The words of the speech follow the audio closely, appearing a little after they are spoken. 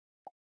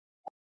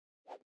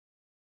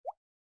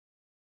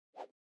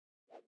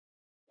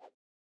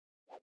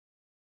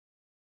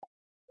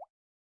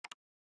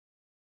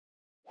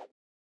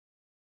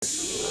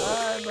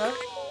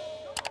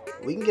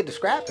We can get the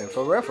scrapping,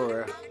 for real, for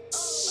real.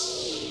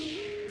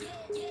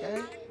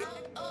 Okay.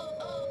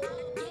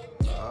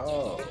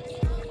 Oh.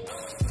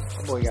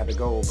 That boy got the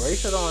gold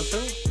bracelet on,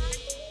 too.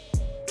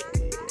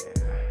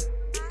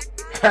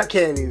 Yeah. I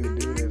can't even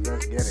do this.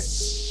 Let's get it.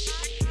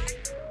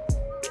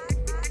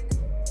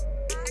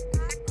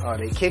 Oh,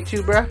 they kicked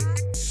you, bruh?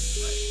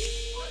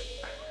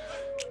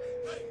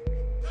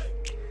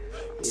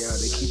 Yo,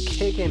 they keep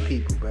kicking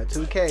people, bruh.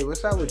 2K,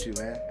 what's up with you,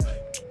 man?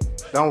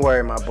 Don't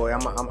worry, my boy. I'm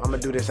gonna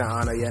do this in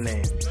honor of your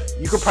name.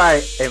 You could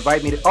probably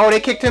invite me to... Oh, they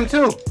kicked him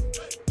too.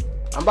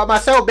 I'm by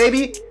myself,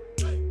 baby.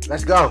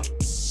 Let's go.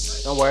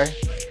 Don't worry.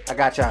 I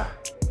got y'all.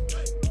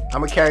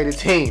 I'm gonna carry the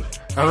team.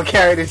 I'm gonna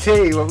carry the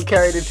team. I'm gonna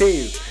carry the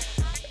team.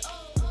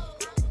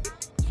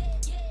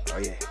 Oh,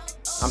 yeah.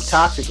 I'm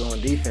toxic on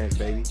defense,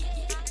 baby.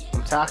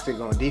 I'm toxic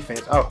on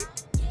defense. Oh.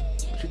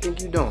 What you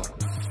think you doing?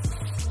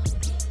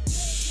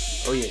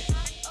 Oh, yeah.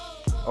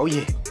 Oh,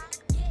 yeah.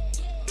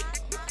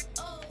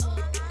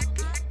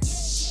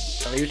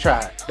 Don't even try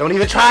it. Don't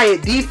even try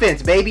it.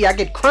 Defense, baby. I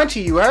get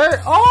crunchy. You heard?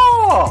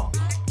 Oh!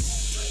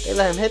 They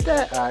let him hit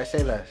that? Alright,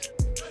 say less.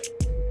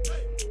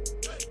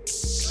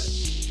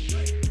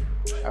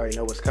 I already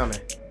know what's coming.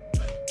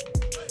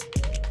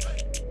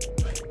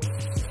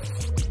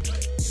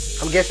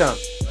 Come get some.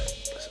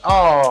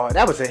 Oh,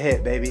 that was a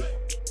hit, baby.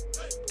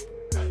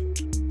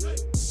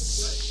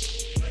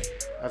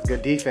 That's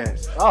good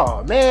defense.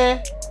 Oh,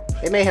 man.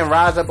 They made him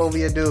rise up over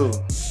your dude.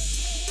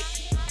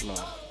 Come on.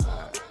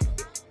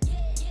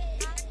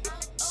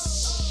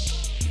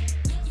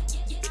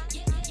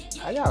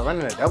 How y'all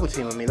running a double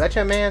team with me? Let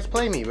your mans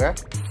play me, bruh.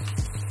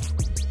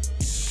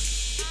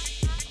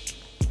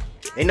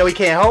 They know he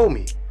can't hold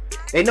me.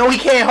 They know he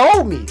can't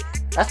hold me.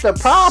 That's the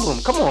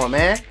problem. Come on,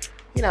 man.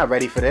 You're not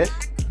ready for this.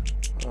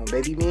 Come on,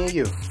 baby, me and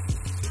you.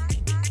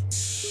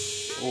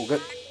 Oh,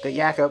 good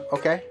yak up.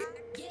 Okay.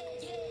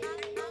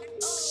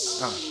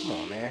 Oh, come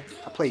on, man.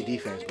 I play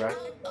defense, bruh.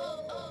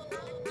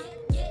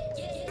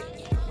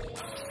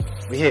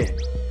 We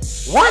hit.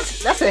 What?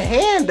 That's a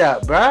hand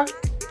up, bruh.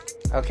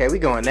 Okay, we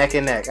going neck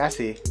and neck. I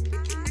see.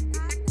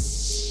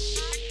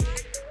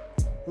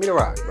 Give me the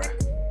rock, bruh.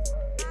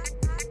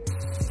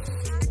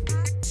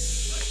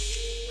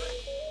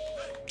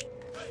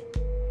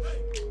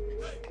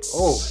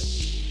 Oh.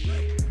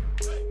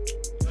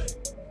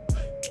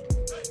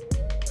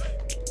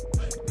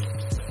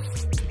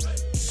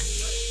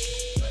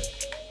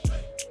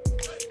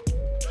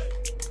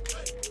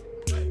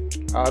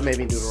 Oh, it made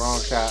me do the wrong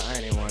shot. I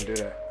didn't even want to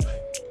do that.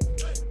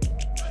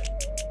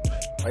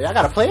 Oh, y'all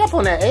gotta play up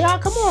on that AI.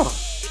 Come on.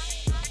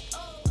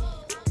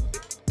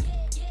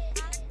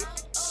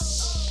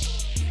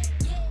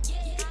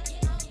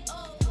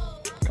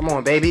 Come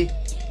on, baby.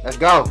 Let's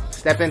go.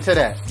 Step into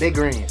that. Big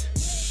greens.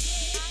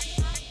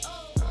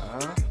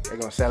 They're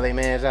gonna sell their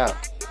mans out.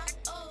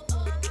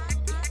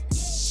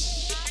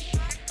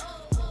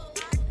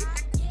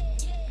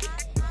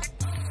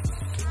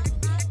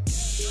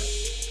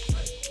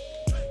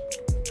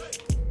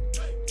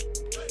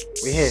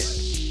 We hit.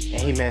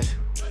 And he missed.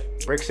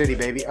 Brick City,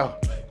 baby. Oh.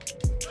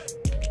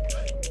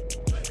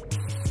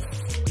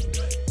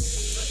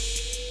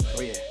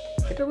 Oh, yeah.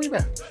 Hit the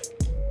rebound.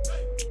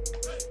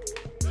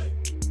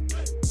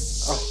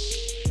 Oh.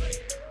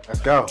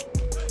 Let's go.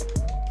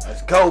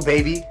 Let's go,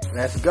 baby.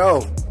 Let's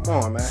go. Come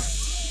on, man.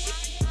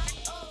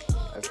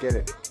 Let's get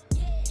it.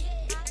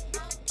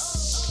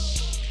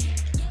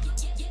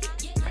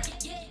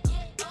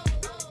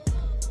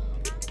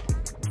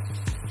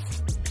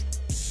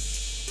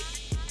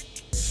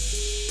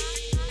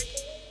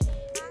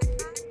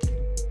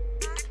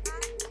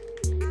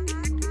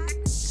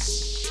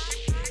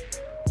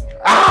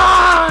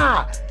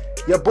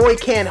 Your boy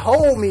can't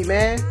hold me,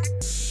 man.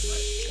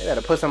 They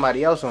gotta put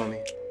somebody else on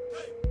me.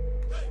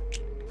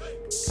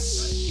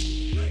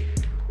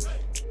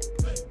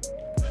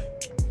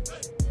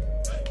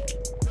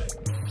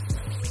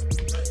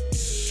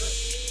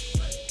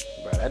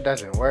 Bro, that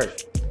doesn't work.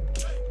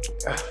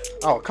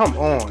 Oh, come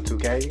on,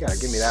 2K. You gotta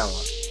give me that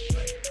one.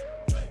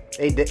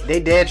 They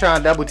dead trying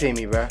to double team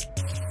me, bro.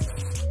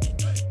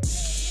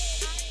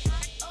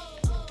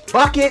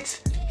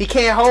 Buckets! He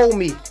can't hold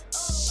me.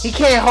 He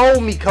can't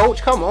hold me,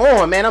 coach. Come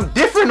on, man. I'm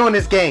different on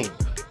this game.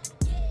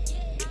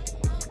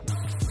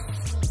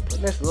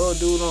 Put this little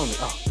dude on me.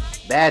 Oh,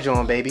 badge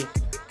on, baby.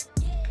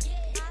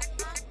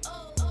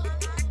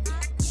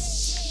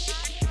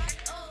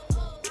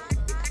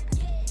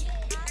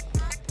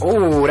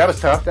 Oh, that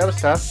was tough. That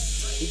was tough.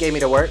 He gave me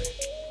the work.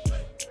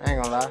 I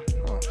ain't gonna lie.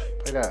 Oh,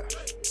 play that.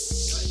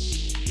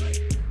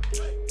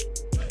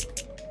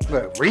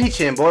 Look,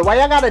 reaching, boy. Why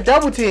y'all gotta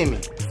double team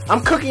me?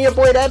 I'm cooking your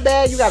boy that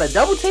bad. You gotta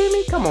double team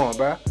me? Come on,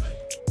 bro.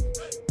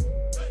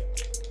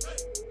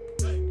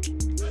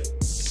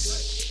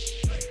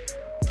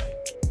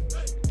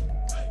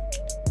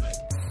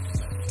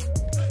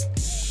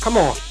 Come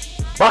on.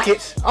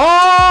 Buckets.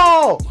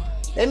 Oh!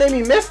 They made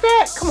me miss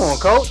that? Come on,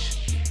 coach.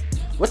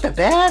 With the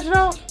badge,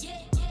 though?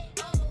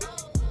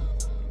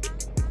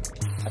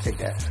 I'll take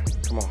that.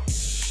 Come on.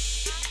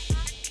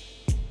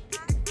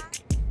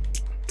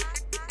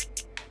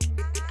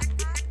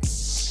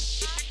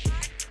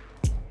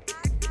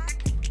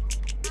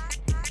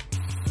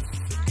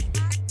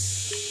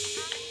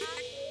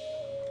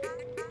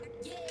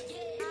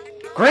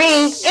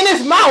 Green in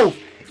his mouth.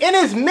 In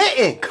his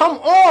mitten. Come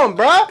on,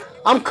 bruh.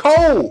 I'm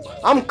cold.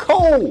 I'm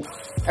cold.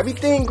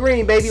 Everything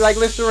green, baby, like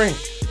Listerine.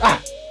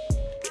 Ah.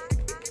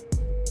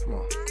 Come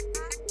on.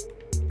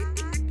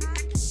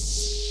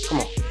 Come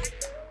on.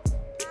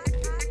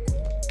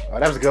 Oh,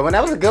 that was a good one.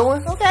 That was a good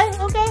one. Okay,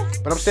 okay.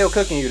 But I'm still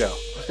cooking you, though.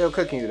 I'm still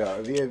cooking you, though.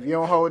 If you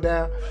don't hold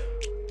down.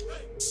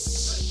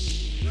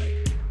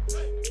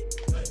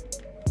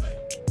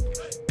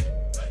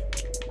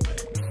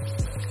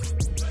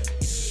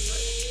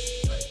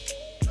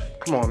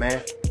 Come on,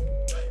 man.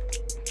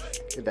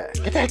 Get that.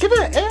 Get that. Get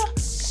that. Yeah.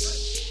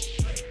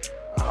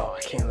 Oh,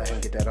 I can't let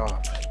him get that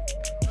off.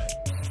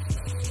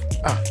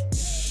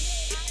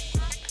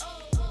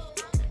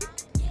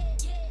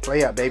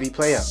 Play up, baby.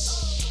 Play up.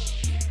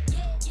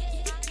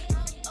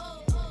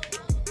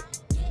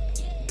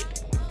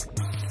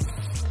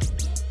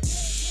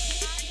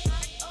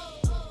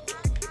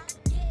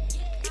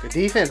 Good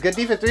defense. Good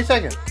defense. 3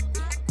 seconds.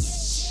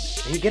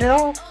 Did he get it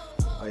off?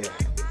 Oh, yeah.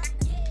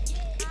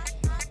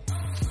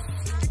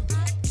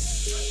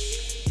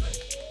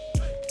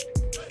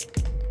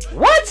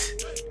 What?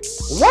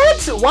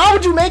 What? Why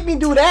would you make me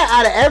do that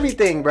out of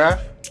everything, bruh?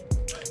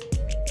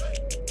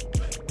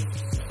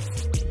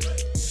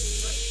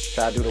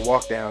 Try to do the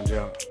walk down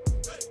jump.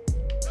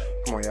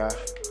 Come on, y'all.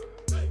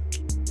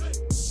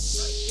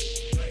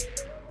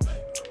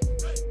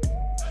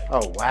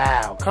 Oh,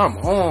 wow. Come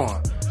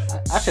on.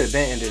 I should have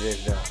been into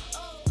this, though.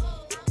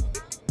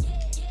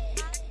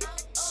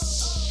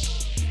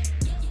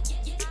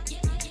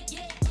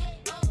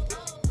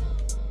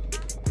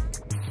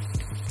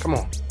 Come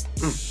on.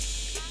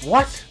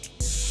 What?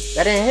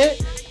 That didn't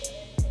hit?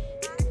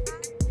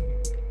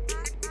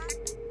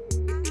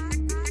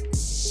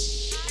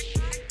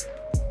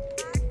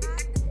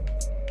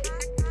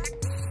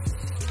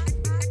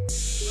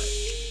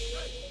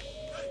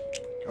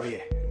 Oh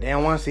yeah, they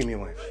don't want to see me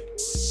win.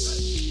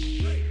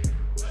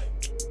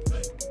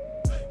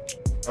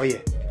 Oh yeah,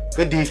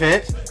 good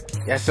defense.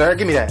 Yes sir,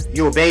 give me that.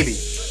 You a baby.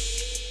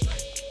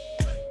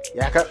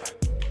 Yak up.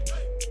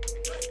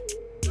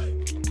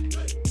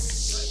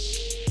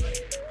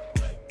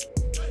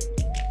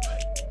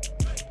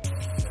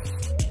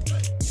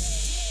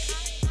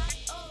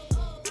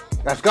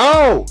 Let's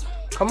go!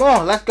 Come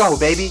on, let's go,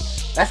 baby.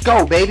 Let's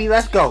go, baby.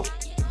 Let's go.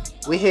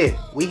 We here.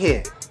 We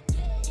here.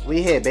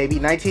 We here, baby.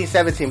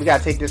 1917. We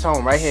gotta take this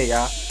home right here,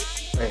 y'all.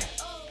 Right here.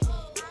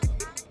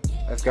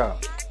 Let's go.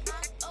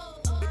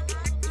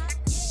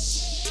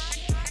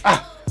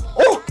 Ah!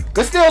 Oh!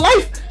 Good steal,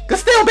 life! Good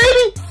steal,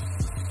 baby!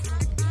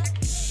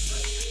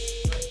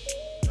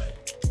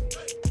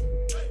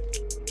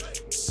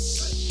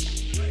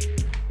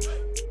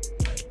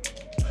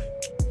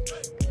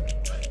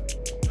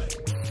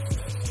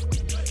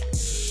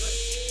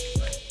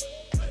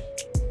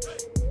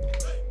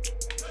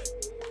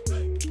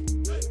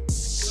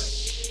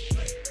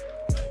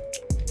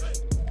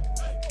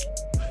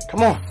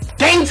 Come on.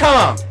 Game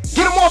time.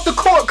 Get him off the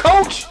court,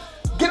 coach.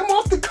 Get him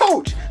off the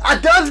coach. I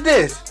does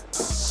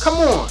this. Come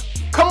on.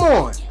 Come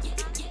on.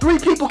 3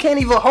 people can't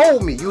even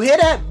hold me. You hear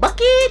that?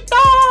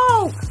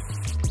 Buckito.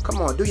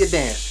 Come on. Do your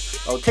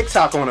dance. Oh,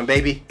 TikTok on him,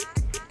 baby.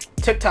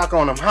 TikTok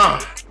on him. Huh.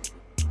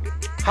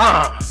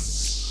 Huh.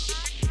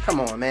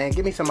 Come on, man.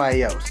 Give me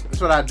somebody else.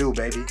 That's what I do,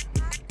 baby.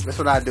 That's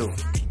what I do.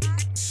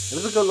 It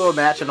was a good little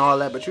match and all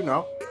that, but you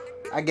know,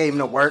 I gave him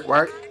the work.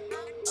 Woo.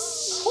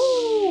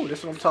 This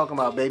is what I'm talking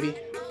about, baby.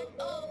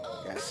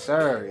 Yes,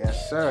 sir.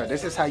 Yes, sir.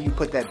 This is how you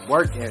put that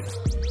work in.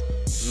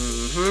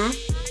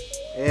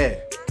 Yeah.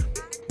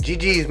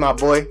 GG's, my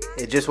boy.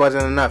 It just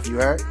wasn't enough, you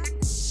heard?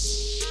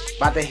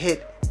 About to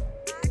hit.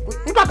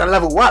 We about to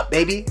level up,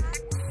 baby.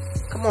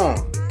 Come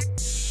on.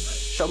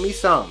 Show me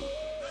some.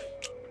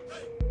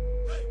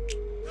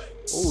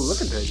 Ooh,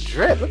 look at the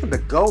drip. Look at the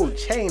gold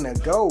chain, the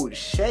gold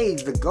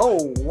shades, the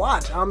gold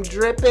watch. I'm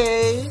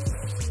dripping.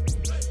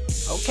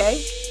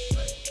 Okay.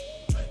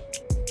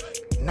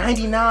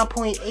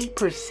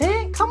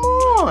 99.8%? Come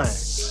on.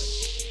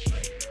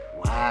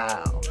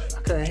 Wow. I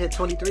couldn't hit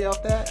 23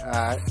 off that?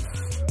 Alright.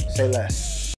 Say less.